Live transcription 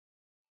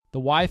The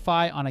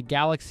Wi-Fi on a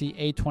Galaxy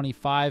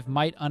A25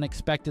 might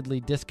unexpectedly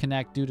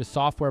disconnect due to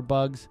software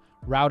bugs,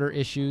 router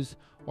issues,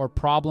 or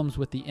problems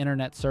with the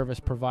internet service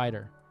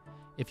provider.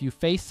 If you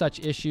face such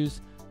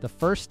issues, the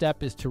first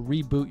step is to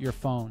reboot your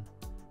phone.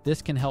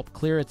 This can help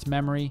clear its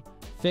memory,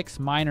 fix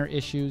minor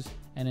issues,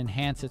 and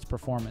enhance its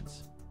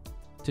performance.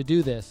 To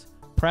do this,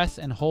 press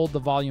and hold the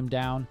volume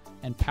down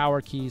and power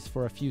keys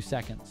for a few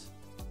seconds.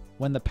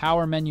 When the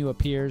power menu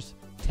appears,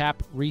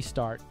 tap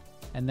Restart,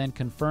 and then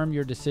confirm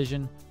your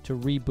decision to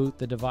reboot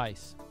the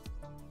device.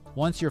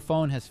 Once your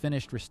phone has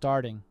finished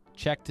restarting,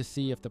 check to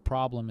see if the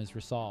problem is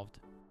resolved.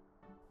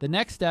 The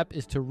next step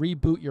is to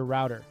reboot your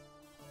router.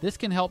 This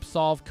can help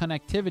solve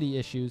connectivity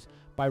issues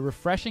by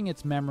refreshing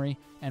its memory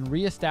and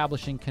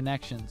re-establishing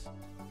connections.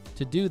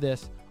 To do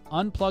this,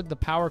 unplug the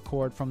power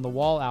cord from the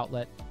wall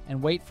outlet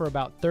and wait for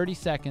about 30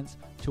 seconds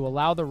to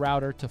allow the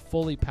router to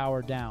fully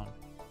power down.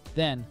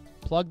 Then,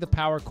 plug the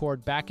power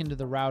cord back into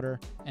the router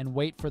and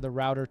wait for the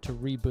router to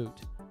reboot,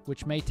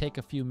 which may take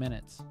a few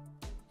minutes.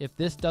 If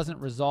this doesn't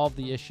resolve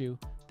the issue,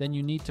 then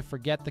you need to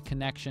forget the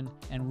connection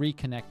and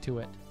reconnect to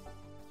it.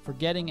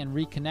 Forgetting and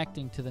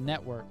reconnecting to the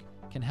network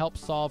can help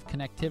solve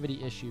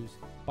connectivity issues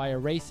by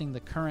erasing the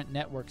current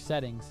network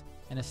settings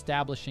and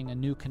establishing a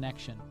new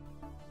connection.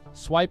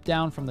 Swipe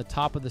down from the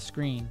top of the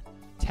screen,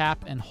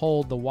 tap and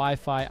hold the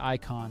Wi-Fi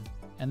icon,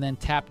 and then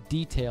tap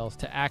Details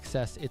to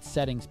access its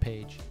settings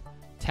page.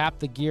 Tap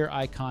the gear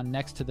icon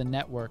next to the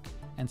network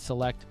and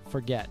select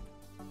Forget.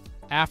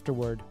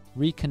 Afterward,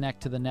 reconnect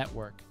to the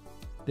network.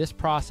 This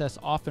process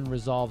often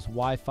resolves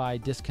Wi-Fi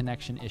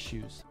disconnection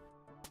issues.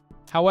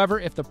 However,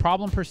 if the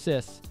problem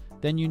persists,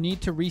 then you need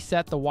to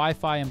reset the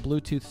Wi-Fi and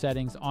Bluetooth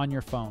settings on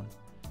your phone.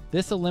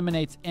 This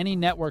eliminates any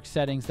network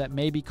settings that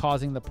may be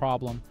causing the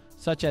problem,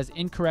 such as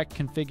incorrect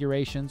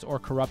configurations or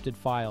corrupted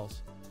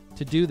files.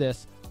 To do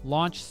this,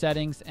 launch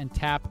Settings and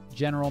tap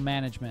General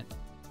Management.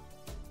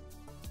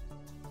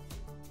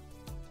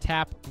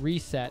 Tap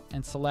Reset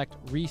and select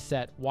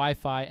Reset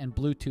Wi-Fi and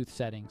Bluetooth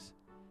settings.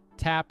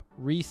 Tap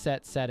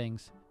Reset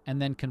Settings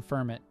and then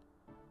confirm it.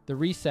 The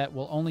reset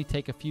will only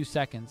take a few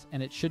seconds,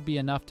 and it should be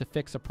enough to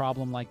fix a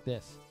problem like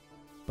this.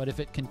 But if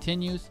it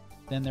continues,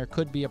 then there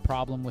could be a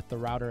problem with the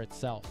router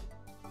itself.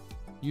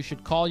 You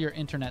should call your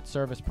internet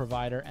service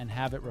provider and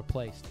have it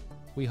replaced.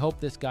 We hope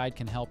this guide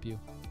can help you.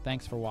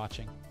 Thanks for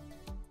watching.